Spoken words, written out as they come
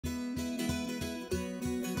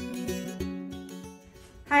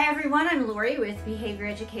Hi everyone, I'm Lori with Behavior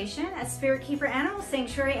Education at Spirit Keeper Animal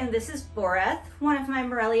Sanctuary, and this is Boreth, one of my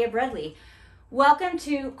Morelia Bredli. Welcome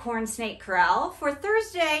to Cornsnake Corral for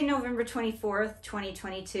Thursday, November 24th,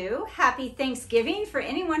 2022. Happy Thanksgiving for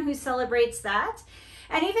anyone who celebrates that.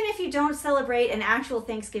 And even if you don't celebrate an actual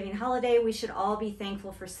Thanksgiving holiday, we should all be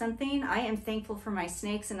thankful for something. I am thankful for my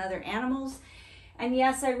snakes and other animals. And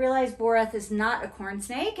yes, I realize Boreth is not a corn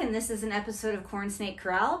snake, and this is an episode of Cornsnake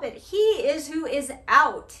Corral, but he is who is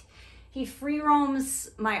out. He free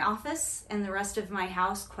roams my office and the rest of my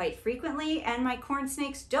house quite frequently, and my corn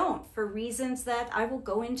snakes don't, for reasons that I will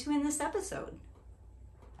go into in this episode.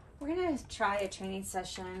 We're going to try a training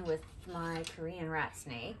session with my Korean rat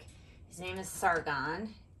snake. His name is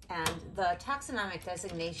Sargon, and the taxonomic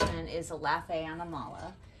designation is Elaphé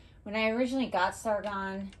anomala. When I originally got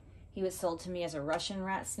Sargon, he was sold to me as a Russian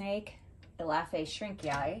rat snake, Elaphé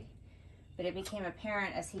shrinkyai, but it became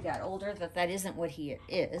apparent as he got older that that isn't what he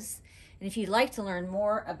is. And if you'd like to learn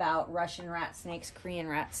more about Russian rat snakes, Korean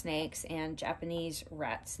rat snakes, and Japanese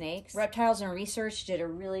rat snakes, Reptiles and Research did a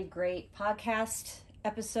really great podcast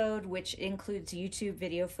episode, which includes YouTube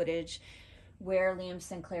video footage where Liam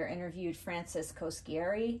Sinclair interviewed Francis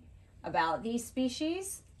Coschieri about these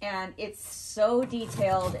species. And it's so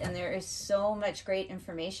detailed and there is so much great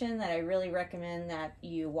information that I really recommend that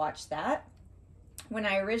you watch that. When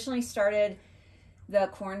I originally started the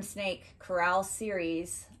Cornsnake Corral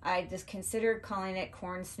series, I just considered calling it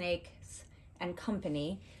Cornsnakes and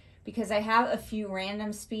Company because I have a few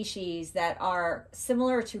random species that are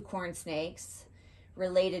similar to corn snakes,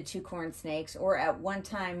 related to corn snakes, or at one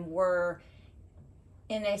time were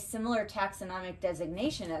in a similar taxonomic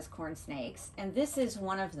designation as corn snakes, and this is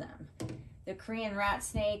one of them. The Korean rat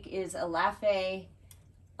snake is Elaphé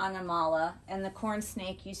anomala, and the corn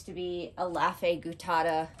snake used to be Elaphé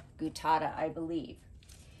guttata, I believe.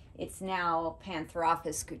 It's now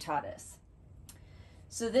Pantherophis guttatus.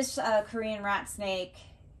 So this Korean rat snake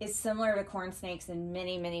is similar to corn snakes in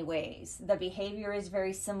many, many ways. The behavior is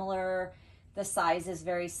very similar. The size is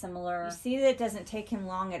very similar. You see that it doesn't take him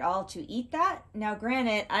long at all to eat that. Now,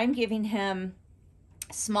 granted, I'm giving him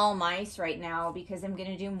small mice right now because I'm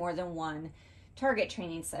going to do more than one target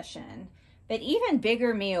training session. But even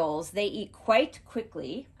bigger meals, they eat quite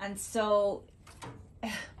quickly. And so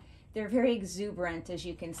they're very exuberant, as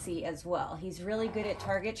you can see as well. He's really good at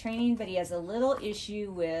target training, but he has a little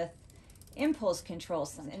issue with impulse control.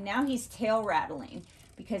 And now he's tail rattling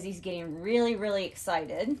because he's getting really, really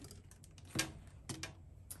excited.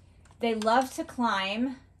 They love to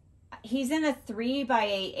climb. He's in a 3 by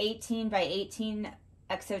 18 by 18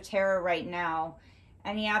 Exoterra right now,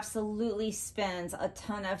 and he absolutely spends a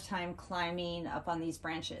ton of time climbing up on these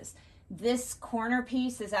branches. This corner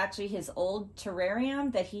piece is actually his old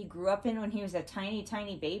terrarium that he grew up in when he was a tiny,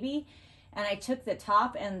 tiny baby, and I took the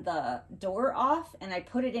top and the door off and I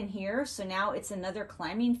put it in here, so now it's another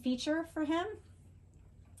climbing feature for him.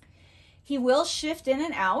 He will shift in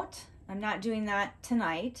and out. I'm not doing that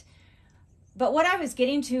tonight. But what I was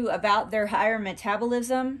getting to about their higher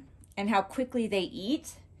metabolism and how quickly they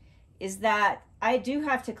eat is that I do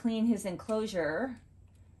have to clean his enclosure,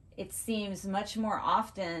 it seems, much more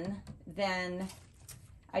often than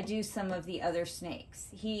I do some of the other snakes.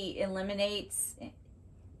 He eliminates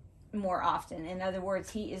more often. In other words,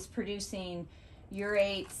 he is producing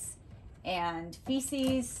urates and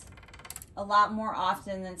feces a lot more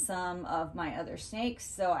often than some of my other snakes.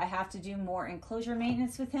 So I have to do more enclosure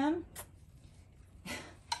maintenance with him.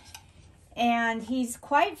 And he's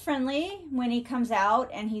quite friendly when he comes out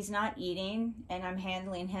and he's not eating and I'm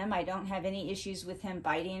handling him. I don't have any issues with him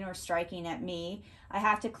biting or striking at me. I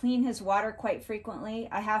have to clean his water quite frequently.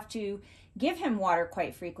 I have to give him water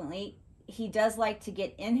quite frequently. He does like to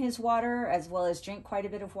get in his water as well as drink quite a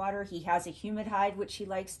bit of water. He has a humid hide, which he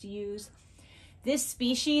likes to use. This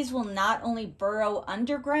species will not only burrow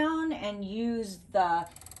underground and use the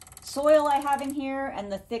soil I have in here and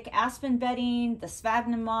the thick aspen bedding, the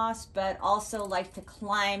sphagnum moss, but also like to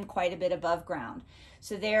climb quite a bit above ground.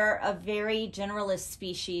 So they're a very generalist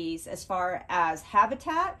species as far as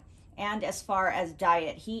habitat and as far as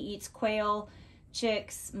diet. He eats quail,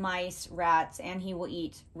 chicks, mice, rats, and he will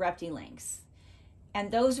eat reptilynx. And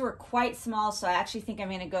those were quite small, so I actually think I'm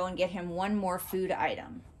going to go and get him one more food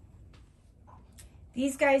item.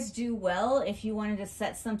 These guys do well if you wanted to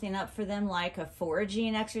set something up for them like a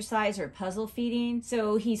foraging exercise or puzzle feeding.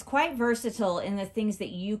 So he's quite versatile in the things that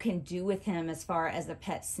you can do with him as far as a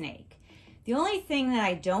pet snake. The only thing that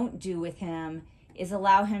I don't do with him is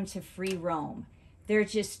allow him to free roam. They're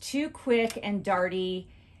just too quick and darty.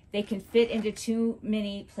 They can fit into too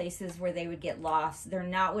many places where they would get lost. They're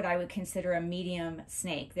not what I would consider a medium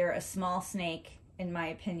snake. They're a small snake in my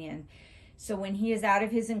opinion. So when he is out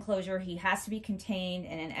of his enclosure, he has to be contained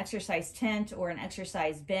in an exercise tent or an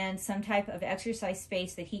exercise bin, some type of exercise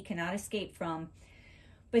space that he cannot escape from.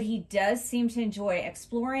 But he does seem to enjoy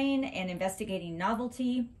exploring and investigating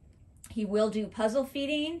novelty. He will do puzzle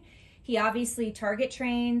feeding. He obviously target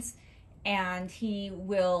trains, and he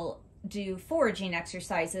will do foraging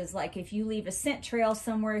exercises. Like if you leave a scent trail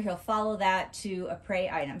somewhere, he'll follow that to a prey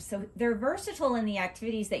item. So they're versatile in the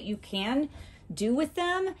activities that you can do with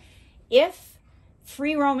them if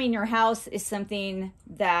free roaming your house is something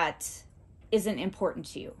that isn't important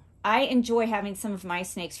to you. I enjoy having some of my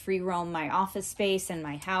snakes free roam my office space and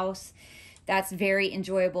my house. That's very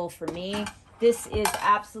enjoyable for me. This is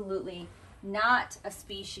absolutely not a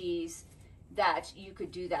species that you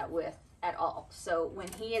could do that with at all. So when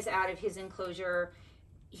he is out of his enclosure,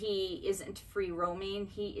 he isn't free roaming.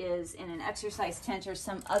 He is in an exercise tent or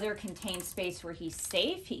some other contained space where he's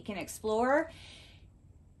safe. He can explore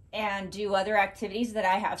and do other activities that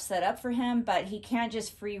I have set up for him, but he can't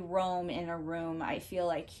just free roam in a room. I feel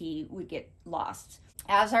like he would get lost.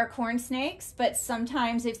 As are corn snakes, but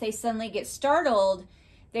sometimes if they suddenly get startled,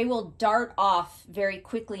 they will dart off very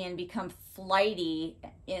quickly and become flighty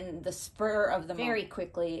in the spur of the moment very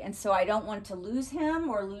quickly. And so I don't want to lose him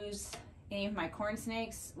or lose any of my corn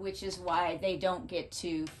snakes, which is why they don't get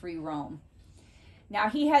to free roam. Now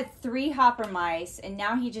he had 3 hopper mice, and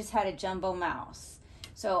now he just had a jumbo mouse.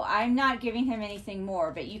 So I'm not giving him anything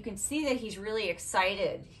more, but you can see that he's really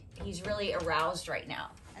excited. He's really aroused right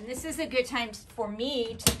now. And this is a good time for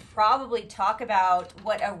me to probably talk about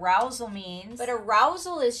what arousal means. But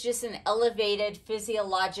arousal is just an elevated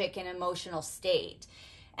physiologic and emotional state.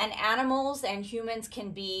 And animals and humans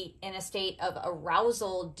can be in a state of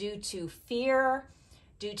arousal due to fear,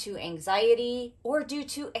 due to anxiety, or due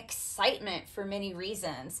to excitement for many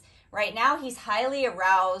reasons. Right now, he's highly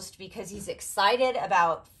aroused because he's excited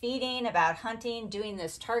about feeding, about hunting, doing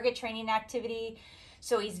this target training activity.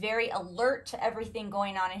 So he's very alert to everything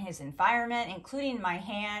going on in his environment, including my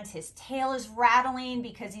hands. His tail is rattling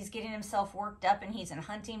because he's getting himself worked up and he's in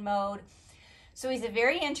hunting mode. So he's a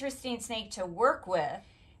very interesting snake to work with.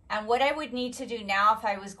 And what I would need to do now if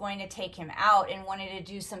I was going to take him out and wanted to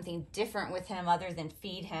do something different with him other than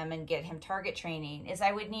feed him and get him target training is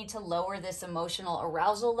I would need to lower this emotional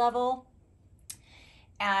arousal level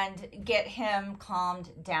and get him calmed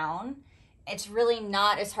down. It's really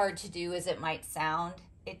not as hard to do as it might sound.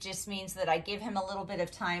 It just means that I give him a little bit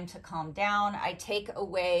of time to calm down. I take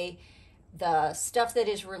away the stuff that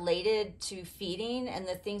is related to feeding and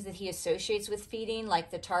the things that he associates with feeding, like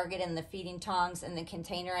the target and the feeding tongs and the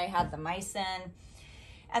container I had the mice in.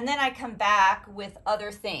 And then I come back with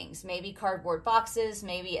other things, maybe cardboard boxes,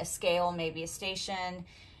 maybe a scale, maybe a station.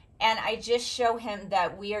 And I just show him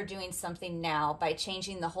that we are doing something now by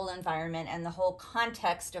changing the whole environment and the whole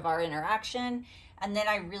context of our interaction. And then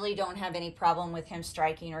I really don't have any problem with him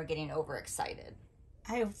striking or getting overexcited.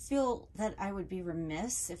 I feel that I would be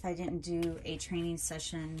remiss if I didn't do a training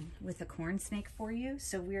session with a corn snake for you.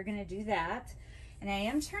 So we're going to do that. And I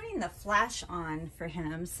am turning the flash on for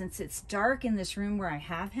him since it's dark in this room where I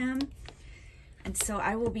have him. And so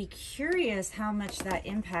I will be curious how much that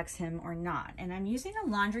impacts him or not. And I'm using a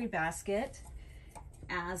laundry basket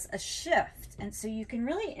as a shift. And so you can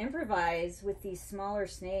really improvise with these smaller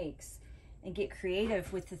snakes and get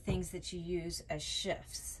creative with the things that you use as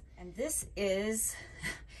shifts. And this is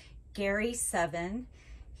Gary 7.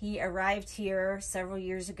 He arrived here several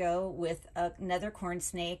years ago with another corn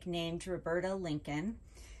snake named Roberta Lincoln.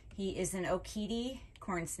 He is an Okiti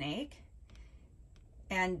corn snake.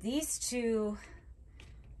 And these two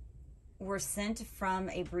were sent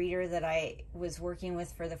from a breeder that I was working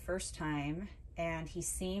with for the first time. And he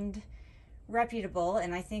seemed reputable.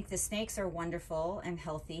 And I think the snakes are wonderful and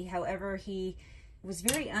healthy. However, he was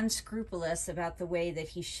very unscrupulous about the way that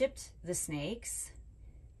he shipped the snakes.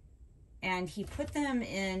 And he put them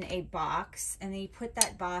in a box, and he put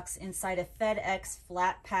that box inside a FedEx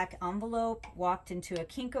flat pack envelope, walked into a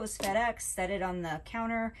Kinko's FedEx, set it on the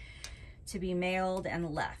counter to be mailed,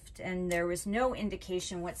 and left. And there was no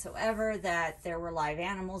indication whatsoever that there were live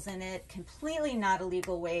animals in it. Completely not a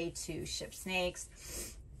legal way to ship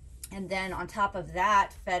snakes. And then on top of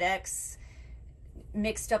that, FedEx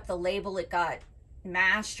mixed up the label. It got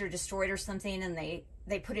mashed or destroyed or something, and they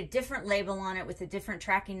put a different label on it with a different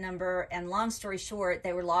tracking number. And long story short,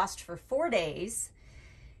 they were lost for 4 days,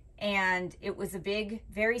 and it was a big,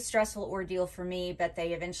 very stressful ordeal for me, but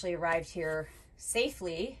they eventually arrived here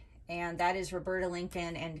safely. And that is Roberta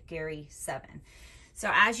Lincoln and Gary 7.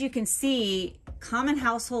 So as you can see, common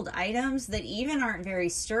household items that even aren't very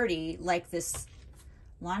sturdy, like this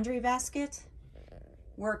laundry basket,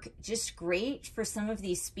 work just great for some of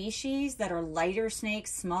these species that are lighter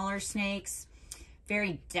snakes, smaller snakes,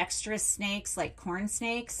 very dexterous snakes like corn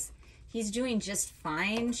snakes. He's doing just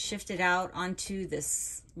fine, shifted out onto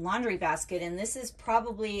this laundry basket. And this is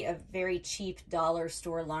probably a very cheap dollar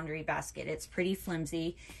store laundry basket. It's pretty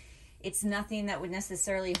flimsy. It's nothing that would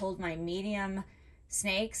necessarily hold my medium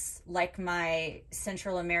snakes like my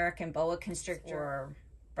Central American boa constrictor or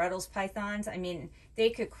Bredli's pythons. I mean, they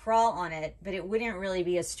could crawl on it, but it wouldn't really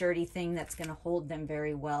be a sturdy thing that's going to hold them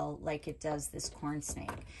very well like it does this corn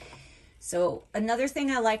snake. So another thing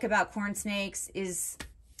I like about corn snakes is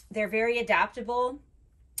they're very adaptable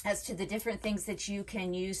as to the different things that you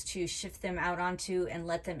can use to shift them out onto and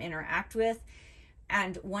let them interact with.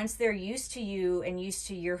 And once they're used to you and used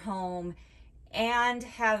to your home and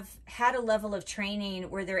have had a level of training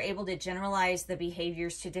where they're able to generalize the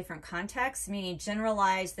behaviors to different contexts, meaning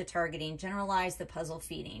generalize the targeting, generalize the puzzle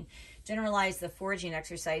feeding, generalize the foraging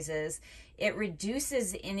exercises, it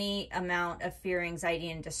reduces any amount of fear, anxiety,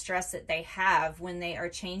 and distress that they have when they are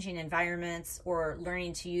changing environments or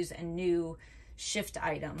learning to use a new shift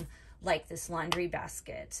item like this laundry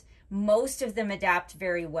basket. Most of them adapt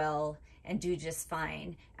very well and do just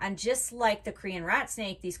fine. And just like the Korean rat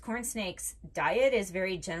snake, these corn snakes' diet is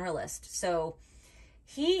very generalist. So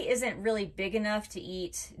he isn't really big enough to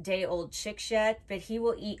eat day-old chicks yet, but he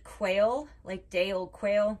will eat quail, like day-old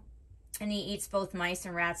quail, and he eats both mice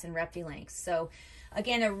and rats and reptilinks. So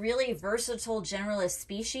again, a really versatile generalist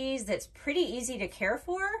species that's pretty easy to care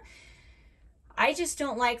for. I just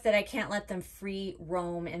don't like that I can't let them free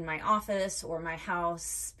roam in my office or my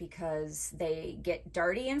house because they get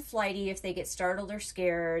darty and flighty if they get startled or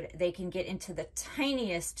scared. They can get into the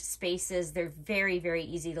tiniest spaces. They're very, very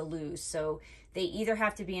easy to lose. So they either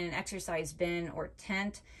have to be in an exercise bin or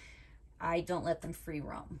tent. I don't let them free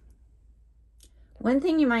roam. One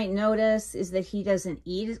thing you might notice is that he doesn't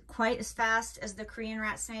eat quite as fast as the Korean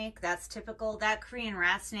rat snake. That's typical. That Korean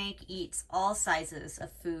rat snake eats all sizes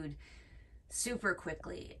of food super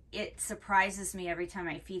quickly. It surprises me every time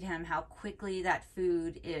I feed him how quickly that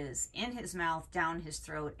food is in his mouth, down his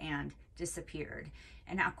throat, and disappeared,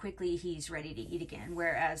 and how quickly he's ready to eat again.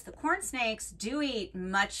 Whereas the corn snakes do eat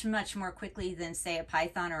much, much more quickly than, say, a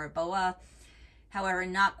python or a boa. However,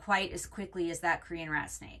 not quite as quickly as that Korean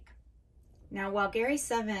rat snake. Now, while Gary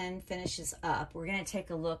 7 finishes up, we're going to take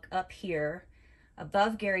a look up here.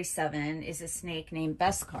 Above Gary 7 is a snake named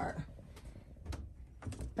Beskar.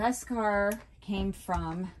 Beskar came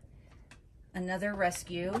from another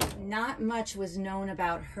rescue. Not much was known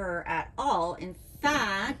about her at all. In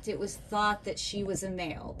fact, it was thought that she was a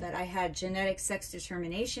male, but I had genetic sex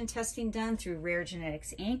determination testing done through Rare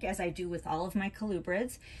Genetics Inc., as I do with all of my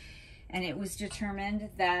colubrids, and it was determined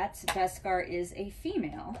that Beskar is a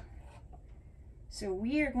female. So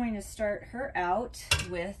we are going to start her out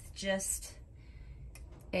with just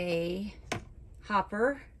a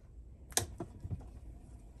hopper.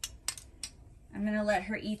 I'm going to let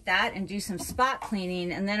her eat that and do some spot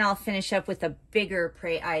cleaning, and then I'll finish up with a bigger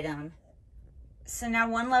prey item. So now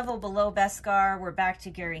one level below Beskar, we're back to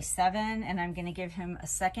Gary 7, and I'm going to give him a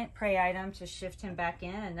second prey item to shift him back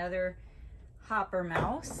in, another hopper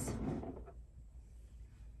mouse.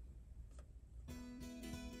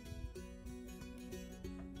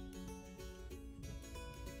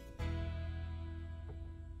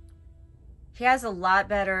 He has a lot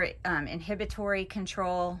better inhibitory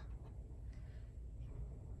control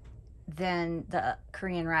than the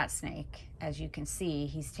Korean rat snake. As you can see,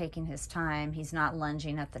 he's taking his time. He's not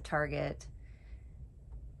lunging at the target.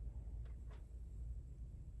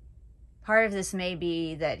 Part of this may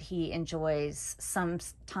be that he enjoys some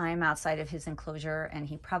time outside of his enclosure, and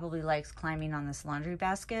he probably likes climbing on this laundry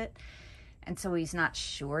basket. And so he's not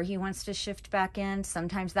sure he wants to shift back in.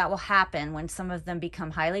 Sometimes that will happen when some of them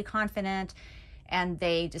become highly confident and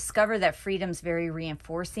they discover that freedom's very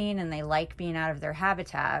reinforcing and they like being out of their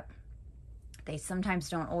habitat. They sometimes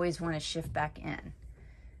don't always want to shift back in.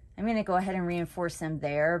 I'm going to go ahead and reinforce him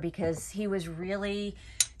there because he was really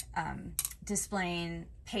displaying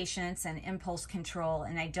patience and impulse control,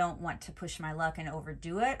 and I don't want to push my luck and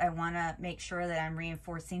overdo it. I want to make sure that I'm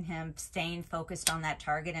reinforcing him, staying focused on that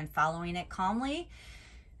target and following it calmly.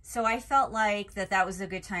 So I felt like that was a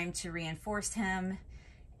good time to reinforce him,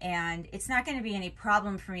 and it's not going to be any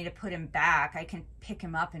problem for me to put him back. I can pick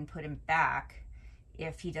him up and put him back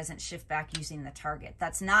if he doesn't shift back using the target.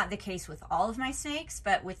 That's not the case with all of my snakes,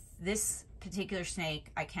 but with this particular snake,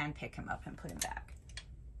 I can pick him up and put him back.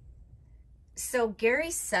 So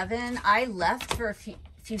Gary 7, I left for a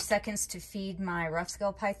few seconds to feed my rough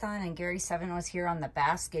scale python, and Gary 7 was here on the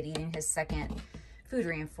basket eating his second food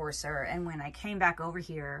reinforcer. And when I came back over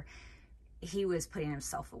here, he was putting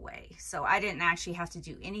himself away. So I didn't actually have to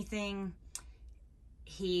do anything.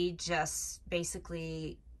 He just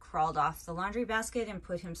basically crawled off the laundry basket and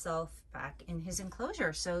put himself back in his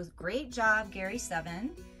enclosure. So great job, Gary7.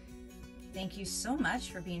 Thank you so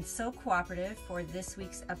much for being so cooperative for this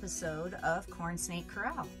week's episode of Cornsnake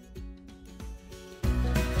Corral.